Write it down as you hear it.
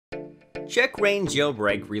Checkra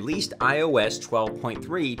Jailbreak released iOS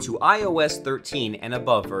 12.3 to iOS 13 and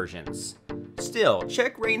above versions. Still,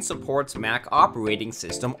 Checkra supports Mac operating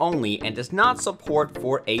system only and does not support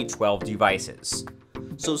for A12 devices.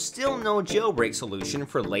 So still no jailbreak solution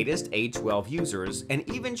for latest A12 users, and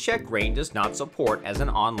even Checkra does not support as an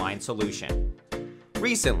online solution.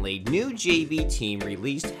 Recently, new JV team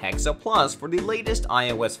released Hexxa Plus for the latest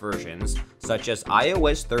iOS versions, such as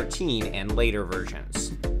iOS 13 and later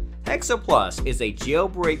versions. Hexxa Plus is a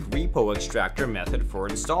jailbreak repo extractor method for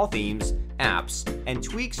install themes, apps, and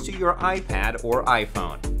tweaks to your iPad or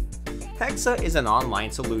iPhone. Hexxa is an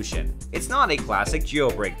online solution. It's not a classic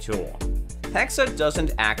jailbreak tool. Hexxa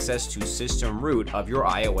doesn't access to system root of your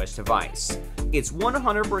iOS device. It's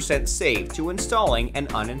 100% safe to installing and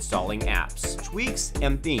uninstalling apps, tweaks,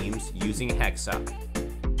 and themes using Hexxa.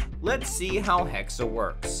 Let's see how Hexxa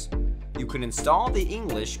works. You can install the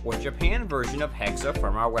English or Japan version of Hexxa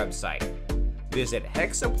from our website. Visit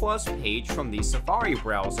Hexxa Plus page from the Safari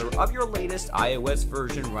browser of your latest iOS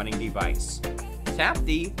version running device. Tap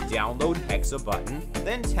the Download Hexxa button,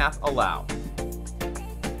 then tap Allow.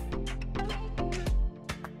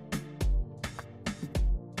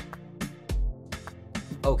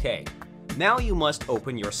 Okay, now you must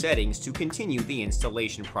open your settings to continue the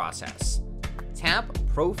installation process. Tap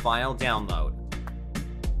Profile Download.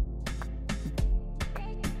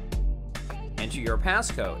 Enter your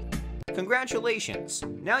passcode. Congratulations!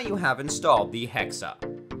 Now you have installed the Hexxa.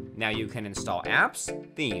 Now you can install apps,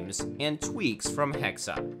 themes, and tweaks from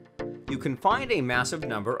Hexxa. You can find a massive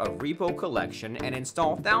number of repo collection and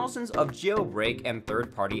install thousands of jailbreak and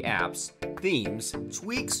third-party apps, themes,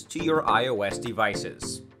 tweaks to your iOS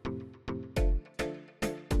devices.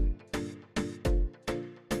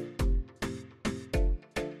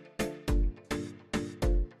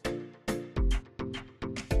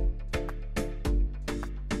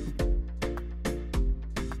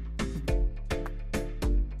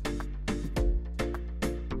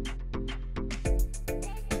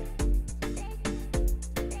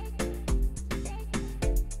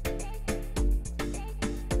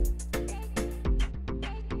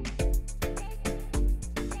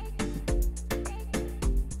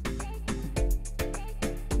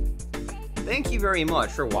 Thank you very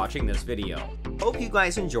much for watching this video. Hope you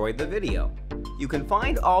guys enjoyed the video. You can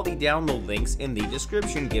find all the download links in the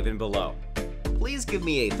description given below. Please give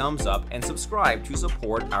me a thumbs up and subscribe to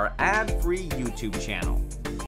support our ad-free YouTube channel.